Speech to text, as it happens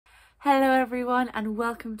Hello everyone and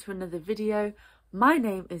welcome to another video. My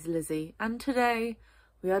name is Lizzie and today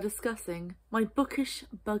we are discussing my bookish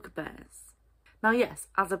bugbears. Now yes,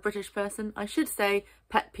 as a British person I should say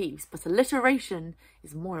pet peeves, but alliteration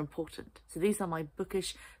is more important. So these are my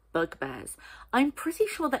bookish bugbears. I'm pretty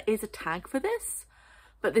sure there is a tag for this,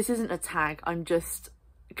 but this isn't a tag, I'm just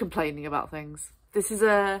complaining about things. This is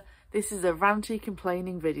a ranty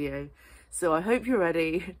complaining video. So I hope you're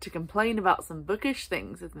ready to complain about some bookish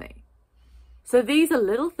things with me. So these are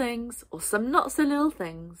little things, or some not so little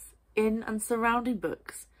things, in and surrounding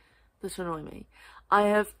books that annoy me. I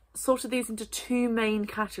have sorted these into two main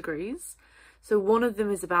categories. So one of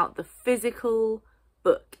them is about the physical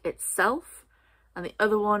book itself, and the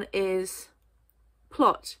other one is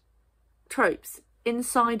plot, tropes,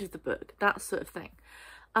 inside of the book, that sort of thing.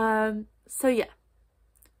 So yeah,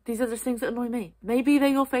 these are just things that annoy me. Maybe they're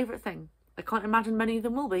your favourite thing. I can't imagine many of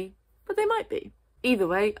them will be, but they might be. Either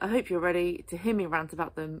way, I hope you're ready to hear me rant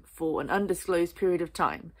about them for an undisclosed period of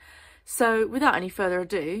time. So without any further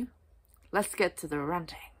ado, let's get to the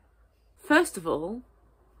ranting. First of all,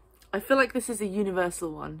 I feel like this is a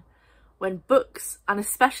universal one. When books, and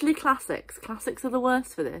especially classics are the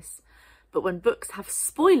worst for this, but when books have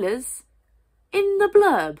spoilers in the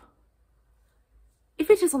blurb.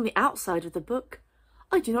 If it is on the outside of the book,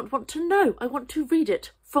 I do not want to know. I want to read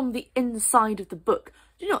it from the inside of the book.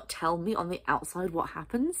 Do not tell me on the outside what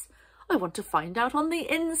happens. I want to find out on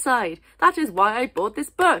the inside. That is why I bought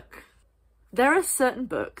this book. There are certain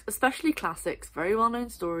books, especially classics, very well-known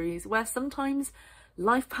stories, where sometimes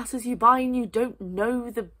life passes you by and you don't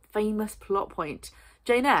know the famous plot point.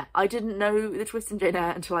 Jane Eyre. I didn't know the twist in Jane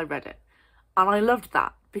Eyre until I read it. And I loved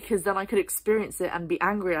that, because then I could experience it and be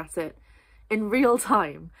angry at it in real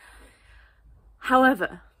time.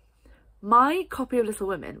 However, my copy of Little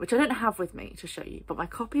Women, which I don't have with me to show you, but my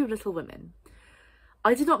copy of Little Women,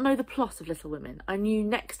 I did not know the plot of Little Women. I knew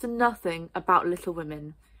next to nothing about Little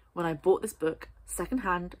Women when I bought this book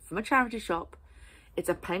secondhand from a charity shop. It's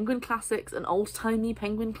a Penguin Classics, an old-timey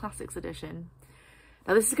Penguin Classics edition.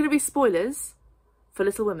 Now this is going to be spoilers for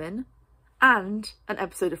Little Women and an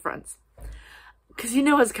episode of Friends. Because you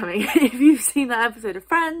know what's coming. If you've seen that episode of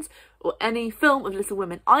Friends or any film of Little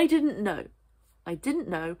Women, I didn't know,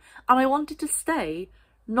 and I wanted to stay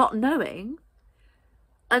not knowing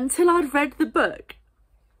until I'd read the book.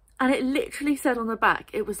 And it literally said on the back,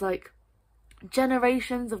 it was like,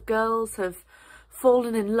 generations of girls have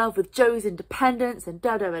fallen in love with Joe's independence and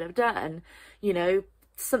da-da-da-da-da, and, you know,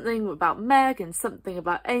 something about Meg and something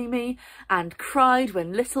about Amy, and cried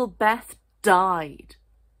when little Beth died.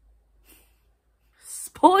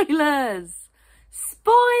 Spoilers!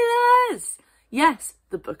 Spoilers! Yes,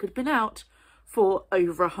 the book had been out for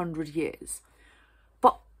over 100 years.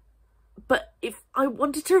 But if I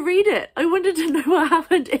wanted to read it, I wanted to know what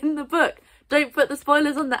happened in the book. Don't put the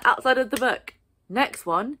spoilers on the outside of the book. Next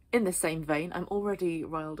one, in the same vein, I'm already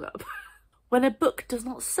riled up. When a book does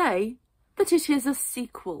not say that it is a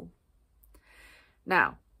sequel.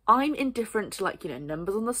 Now, I'm indifferent to, like, you know,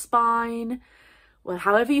 numbers on the spine, well,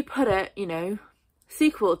 however you put it, you know,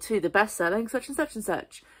 sequel to the best-selling such and such and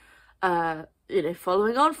such. You know,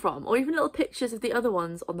 following on from, or even little pictures of the other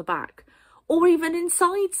ones on the back, or even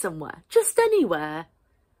inside somewhere, just anywhere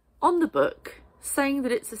on the book saying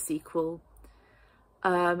that it's a sequel,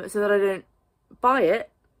 so that I don't buy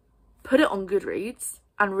it, put it on Goodreads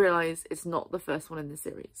and realise it's not the first one in the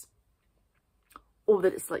series. Or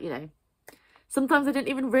that it's like, you know, sometimes I didn't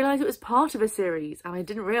even realise it was part of a series and I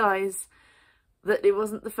didn't realise that it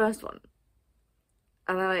wasn't the first one.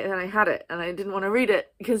 And then I had it and I didn't want to read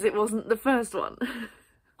it because it wasn't the first one.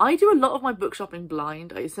 I do a lot of my book shopping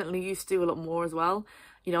blind. I certainly used to do a lot more as well.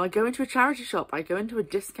 You know, I go into a charity shop, I go into a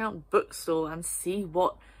discount bookstore and see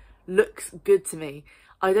what looks good to me.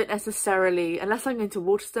 I don't necessarily, unless I'm going to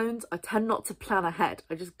Waterstones, I tend not to plan ahead.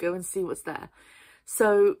 I just go and see what's there.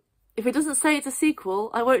 So if it doesn't say it's a sequel,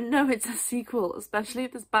 I won't know it's a sequel, especially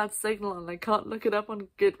if there's bad signal and I can't look it up on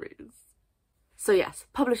Goodreads. So yes,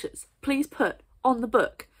 publishers, please put on the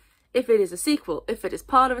book if it is a sequel, if it is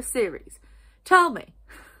part of a series. Tell me.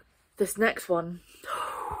 This next one,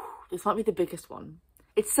 this might be the biggest one.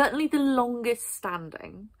 It's certainly the longest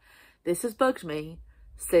standing. This has bugged me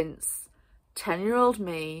since 10-year-old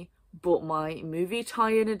me bought my movie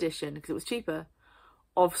tie-in edition, because it was cheaper,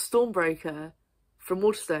 of Stormbreaker from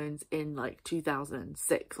Waterstones in like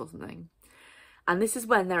 2006 or something. And this is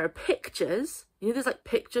when there are pictures, you know, there's like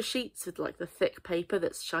picture sheets with like the thick paper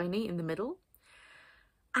that's shiny in the middle,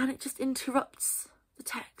 and it just interrupts the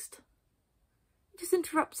text. It just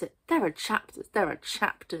interrupts it. There are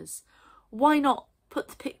chapters. Why not put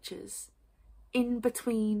the pictures in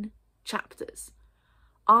between chapters?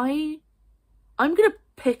 I'm gonna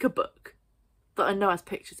pick a book that I know has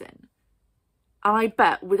pictures in, and I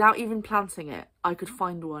bet without even planting it, I could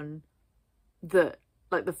find one that,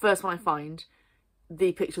 like, the first one I find,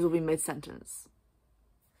 the pictures will be mid-sentence.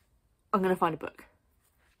 I'm gonna find a book.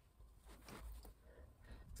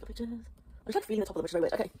 It's got pictures. I just had a feeling the top of the book is very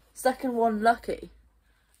weird. Okay, second one, Lucky.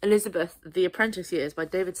 Elizabeth, The Apprentice Years by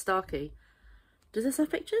David Starkey. Does this have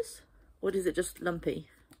pictures? Or is it just lumpy?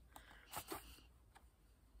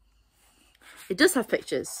 It does have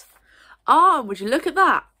pictures. Oh, would you look at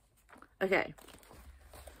that? Okay.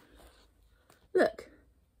 Look.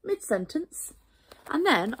 Mid-sentence. And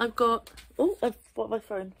then I've got... Oh, what have I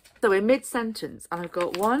thrown? So we're mid-sentence. And I've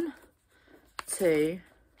got 1, 2,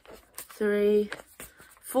 3,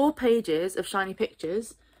 4 pages of shiny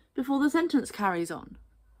pictures before the sentence carries on.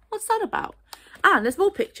 What's that about? And there's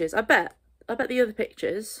more pictures. I bet the other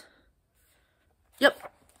pictures...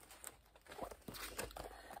 Yep.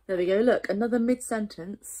 There we go. Look, another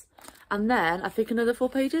mid-sentence. And then I think another 4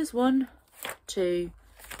 pages. 1, 2,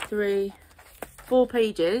 3, 4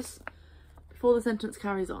 pages before the sentence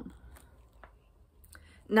carries on.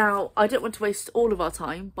 Now, I don't want to waste all of our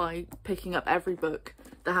time by picking up every book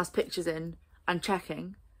that has pictures in and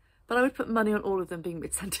checking, but I would put money on all of them being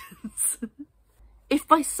mid-sentence. If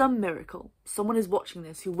by some miracle someone is watching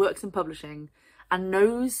this who works in publishing and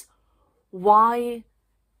knows why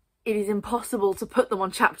it is impossible to put them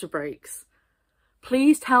on chapter breaks,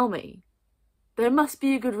 please tell me. There must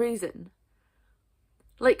be a good reason.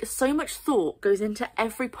 Like, so much thought goes into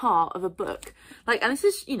every part of a book. Like, and this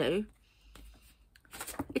is, you know,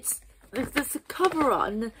 there's a cover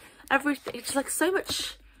art and everything. It's like so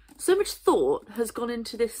much thought has gone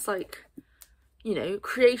into this, like, you know,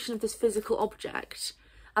 creation of this physical object.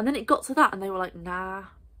 And then it got to that and they were like, nah,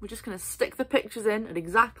 we're just going to stick the pictures in at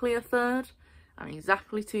exactly 1/3 and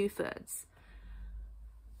exactly 2/3.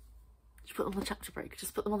 Just put them on the chapter break.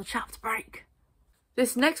 Just put them on the chapter break.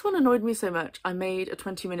 This next one annoyed me so much, I made a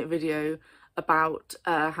 20-minute video about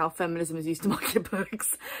how feminism is used to market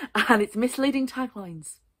books, and it's misleading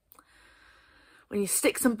taglines. When you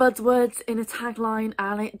stick some buzzwords in a tagline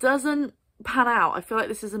and it doesn't pan out, I feel like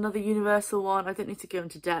this is another universal one. I don't need to go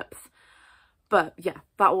into depth, but yeah,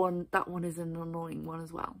 that one is an annoying one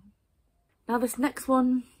as well. Now this next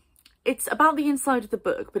one, it's about the inside of the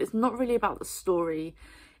book, but it's not really about the story.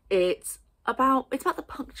 It's about the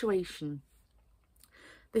punctuation.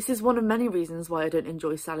 This is one of many reasons why I don't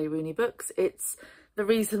enjoy Sally Rooney books. It's the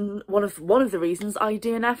reason, one of the reasons I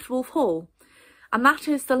DNF'd Wolf Hall, and that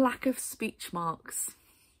is the lack of speech marks.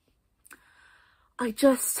 They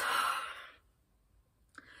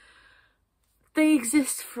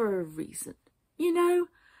exist for a reason, you know?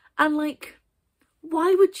 And like,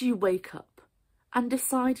 why would you wake up and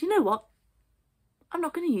decide, you know what? I'm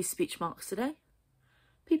not going to use speech marks today.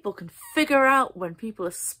 People can figure out when people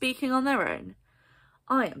are speaking on their own.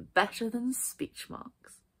 I am better than speech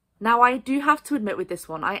marks. Now, I do have to admit with this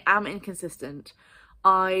one, I am inconsistent.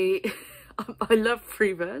 I love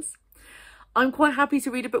free verse. I'm quite happy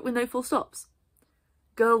to read a book with no full stops.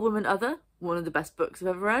 Girl, Woman, Other, one of the best books I've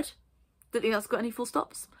ever read. Don't think that's got any full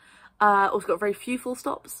stops. Or it's got very few full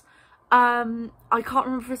stops. I can't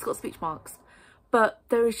remember if it's got speech marks, but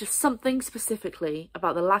there is just something specifically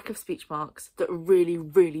about the lack of speech marks that really,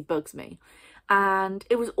 really bugs me. And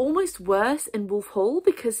it was almost worse in Wolf Hall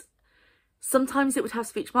because sometimes it would have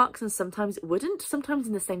speech marks and sometimes it wouldn't. Sometimes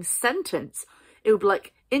in the same sentence, it would be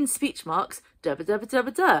like, in speech marks, dubba dubba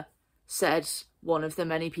dubba duh, said one of the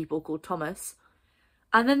many people called Thomas.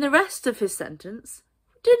 And then the rest of his sentence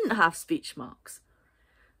didn't have speech marks.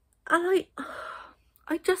 And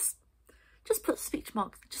I just put speech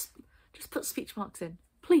marks, just put speech marks in,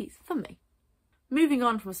 please, for me. Moving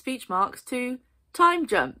on from speech marks to time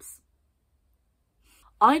jumps.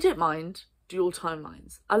 I don't mind dual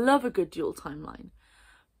timelines. I love a good dual timeline,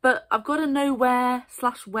 but I've got to know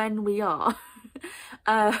where/when we are.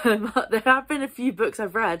 There have been a few books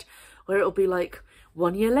I've read where it'll be like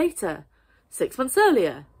 1 year later, 6 months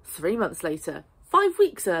earlier, 3 months later, 5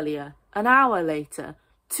 weeks earlier, an hour later,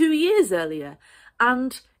 2 years earlier.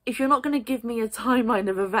 And if you're not going to give me a timeline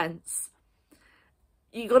of events,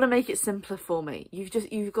 you got to make it simpler for me. You've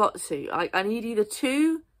got to. I need either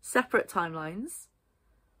 2 separate timelines,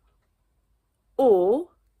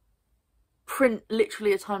 or print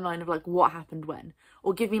literally a timeline of like what happened when,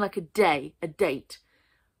 or give me like a day, a date.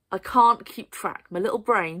 I can't keep track. My little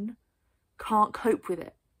brain can't cope with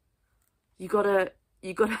it. You gotta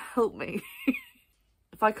help me.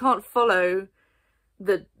 If I can't follow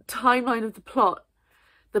the timeline of the plot,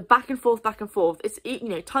 the back and forth, it's, you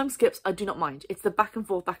know, time skips I do not mind. It's the back and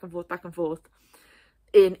forth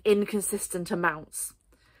in inconsistent amounts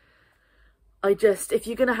if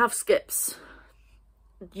you're going to have skips,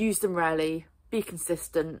 use them rarely, be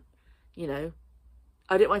consistent, you know.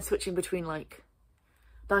 I don't mind switching between like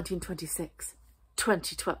 1926,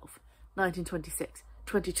 2012, 1926,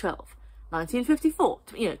 2012, 1954,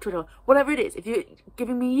 you know, 2012, whatever it is. If you're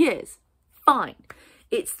giving me years, fine.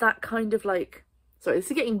 It's that kind of like, sorry, this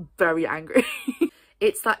is getting very angry.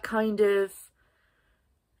 It's that kind of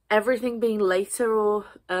everything being later or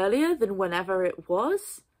earlier than whenever it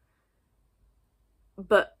was.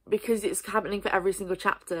 But because it's happening for every single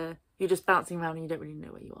chapter, you're just bouncing around and you don't really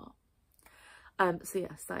know where you are. So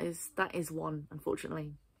yes, that is one,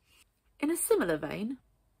 unfortunately. In a similar vein,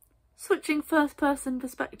 switching first-person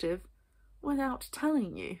perspective without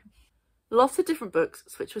telling you. Lots of different books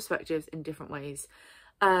switch perspectives in different ways.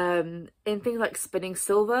 In things like Spinning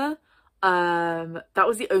Silver, that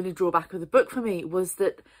was the only drawback of the book for me, was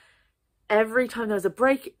that every time there was a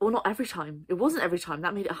break, well, not every time, it wasn't every time,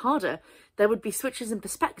 that made it harder. There would be switches in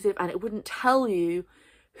perspective and it wouldn't tell you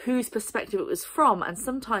whose perspective it was from, and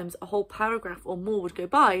sometimes a whole paragraph or more would go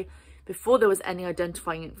by before there was any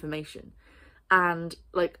identifying information. And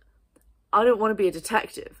like, I don't want to be a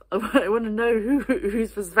detective. I want to know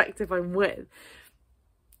whose perspective I'm with.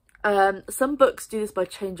 Some books do this by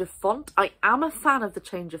change of font. I am a fan of the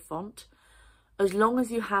change of font, as long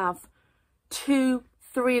as you have 2,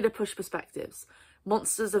 3 of the push perspectives.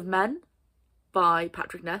 Monsters of Men by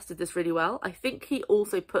Patrick Ness did this really well. I think he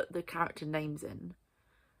also put the character names in.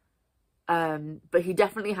 But he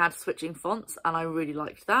definitely had switching fonts and I really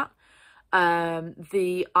liked that.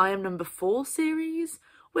 The I Am Number 4 series,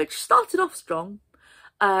 which started off strong,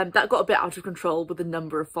 that got a bit out of control with the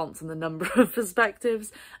number of fonts and the number of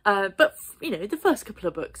perspectives. But, you know, the first couple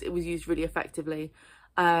of books, it was used really effectively.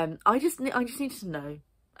 I just needed to know.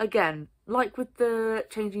 Again, like with the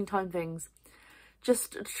changing time things,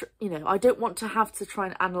 just, you know, I don't want to have to try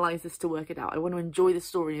and analyse this to work it out. I want to enjoy the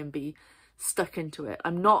story and be stuck into it.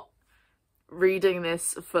 I'm not reading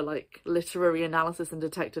this for like literary analysis and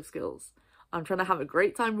detective skills. I'm trying to have a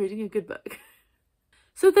great time reading a good book.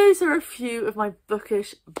 So those are a few of my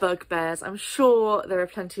bookish bugbears. I'm sure there are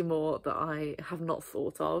plenty more that I have not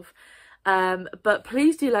thought of. But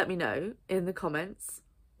please do let me know in the comments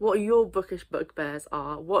what your bookish bugbears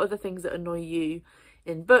are. What are the things that annoy you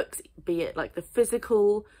in books, be it like the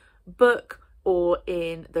physical book or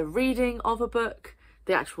in the reading of a book,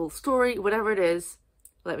 the actual story, whatever it is,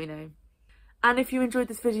 let me know. And if you enjoyed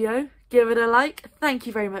this video, give it a like. Thank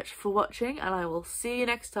you very much for watching and I will see you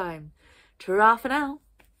next time. Ta-ra for now.